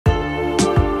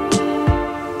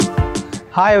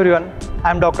Hi everyone, I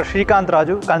am Dr. Srikanth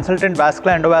Raju, Consultant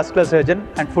Vascular Endovascular Surgeon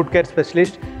and Foot Care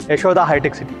Specialist, Yashoda High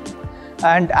Tech City.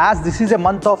 And as this is a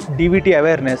month of DVT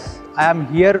awareness, I am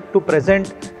here to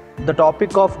present the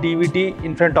topic of DVT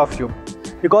in front of you.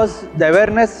 Because the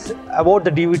awareness about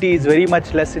the DVT is very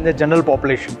much less in the general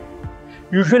population.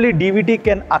 Usually DVT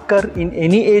can occur in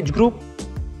any age group,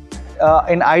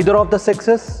 in either of the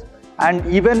sexes, and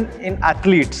even in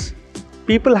athletes.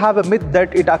 People have a myth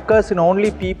that it occurs in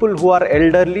only people who are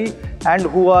elderly and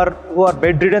who are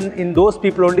bedridden. In those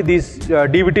people only these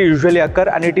DVT usually occur,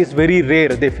 and it is very rare,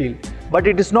 they feel. But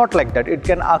it is not like that. It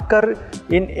can occur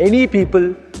in any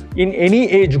people, in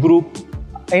any age group,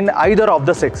 in either of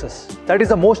the sexes. That is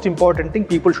the most important thing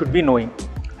people should be knowing.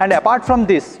 And apart from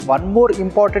this, one more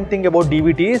important thing about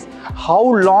DVT is how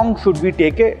long should we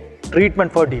take a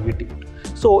treatment for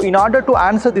DVT. So in order to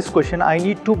answer this question, I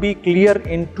need to be clear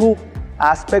in two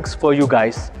aspects for you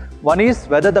guys. One is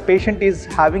whether the patient is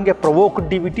having a provoked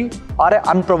DVT or an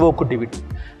unprovoked DVT.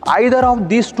 Either of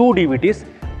these two DVTs,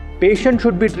 patient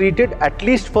should be treated at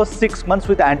least for 6 months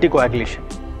with anticoagulation.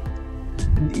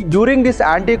 During this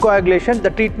anticoagulation,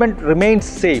 the treatment remains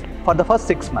safe for the first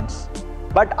 6 months.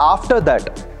 But after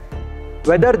that,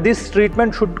 whether this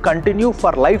treatment should continue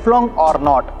for lifelong or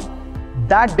not,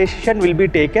 that decision will be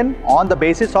taken on the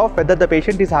basis of whether the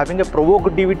patient is having a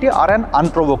provoked DVT or an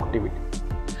unprovoked DVT.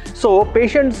 So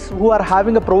patients who are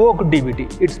having a provoked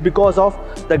DVT, it's because of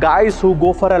the guys who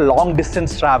go for a long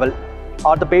distance travel,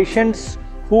 or the patients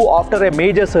who after a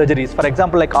major surgeries, for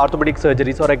example like orthopedic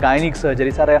surgeries or a gynec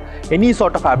surgeries or any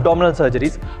sort of abdominal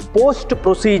surgeries, post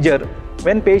procedure,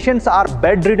 when patients are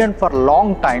bedridden for a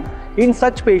long time, in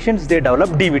such patients they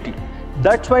develop DVT.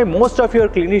 That's why most of your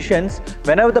clinicians,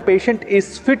 whenever the patient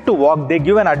is fit to walk, they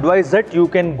give an advice that you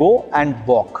can go and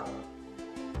walk.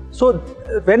 So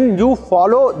when you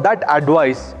follow that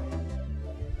advice,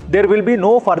 there will be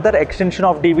no further extension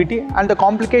of DVT, and the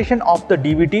complication of the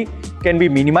DVT can be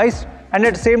minimized, and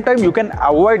at the same time you can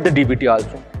avoid the DVT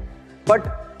also.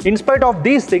 But in spite of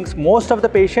these things, most of the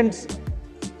patients,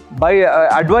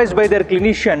 advised by their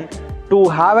clinician to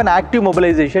have an active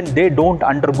mobilization, they don't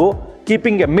undergo,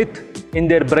 keeping a myth in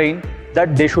their brain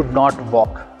that they should not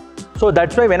walk. So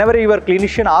that's why whenever your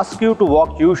clinician asks you to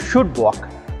walk, you should walk,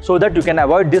 so that you can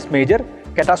avoid this major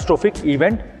catastrophic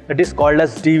event that is called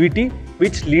as DVT,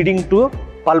 which leading to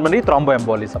pulmonary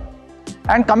thromboembolism.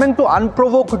 And coming to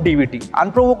unprovoked DVT.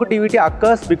 Unprovoked DVT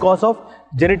occurs because of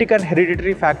genetic and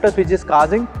hereditary factors which is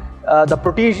causing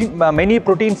many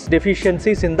proteins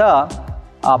deficiencies in the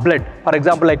blood. For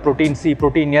example, like protein C,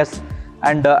 protein S,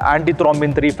 and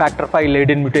antithrombin 3, factor V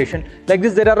Leiden mutation. Like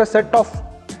this, there are a set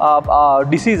of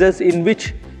diseases in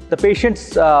which the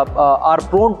patients are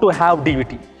prone to have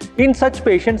DVT. In such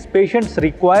patients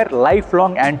require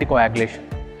lifelong anticoagulation.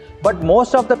 But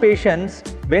most of the patients,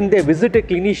 when they visit a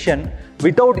clinician,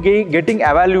 without getting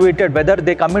evaluated whether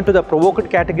they come into the provoked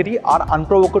category or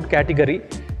unprovoked category,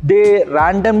 they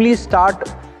randomly start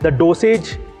the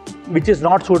dosage which is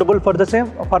not suitable for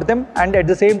them, and at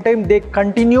the same time they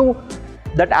continue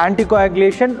that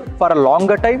anticoagulation for a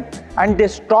longer time, and they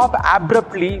stop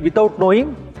abruptly without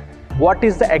knowing what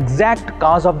is the exact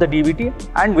cause of the DVT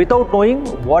and without knowing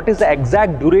what is the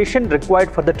exact duration required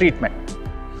for the treatment.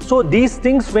 So these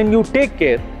things, when you take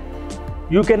care,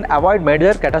 you can avoid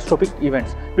major catastrophic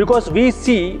events, because we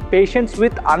see patients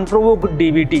with unprovoked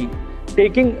DVT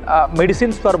taking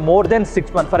medicines for more than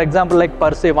 6 months, for example like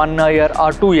per se 1 year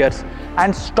or 2 years,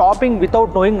 and stopping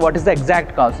without knowing what is the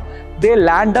exact cause. They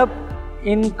land up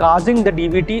in causing the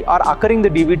DVT or occurring the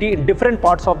DVT in different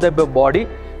parts of their body,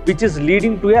 which is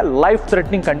leading to a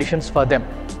life-threatening conditions for them.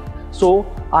 So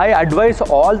I advise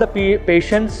all the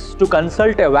patients to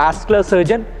consult a vascular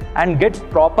surgeon and get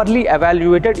properly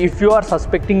evaluated if you are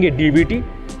suspecting a DVT,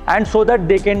 and so that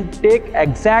they can take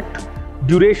exact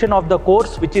duration of the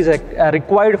course which is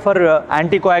required for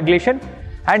anticoagulation,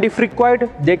 and if required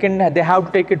they have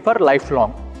to take it for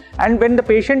lifelong. And when the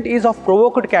patient is of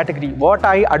provoked category, what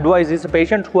I advise is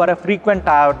patients who are frequent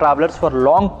travelers for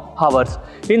long hours.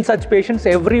 In such patients,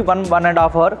 every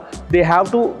 1.5 hours, they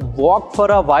have to walk for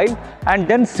a while and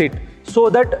then sit, so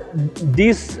that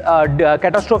these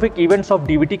catastrophic events of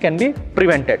DVT can be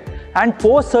prevented. And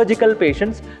post-surgical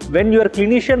patients, when your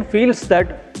clinician feels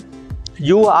that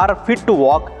you are fit to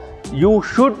walk, you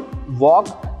should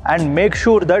walk and make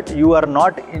sure that you are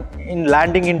not in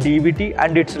landing in DVT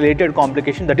and its related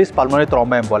complication, that is pulmonary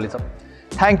thromboembolism.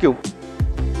 Thank you.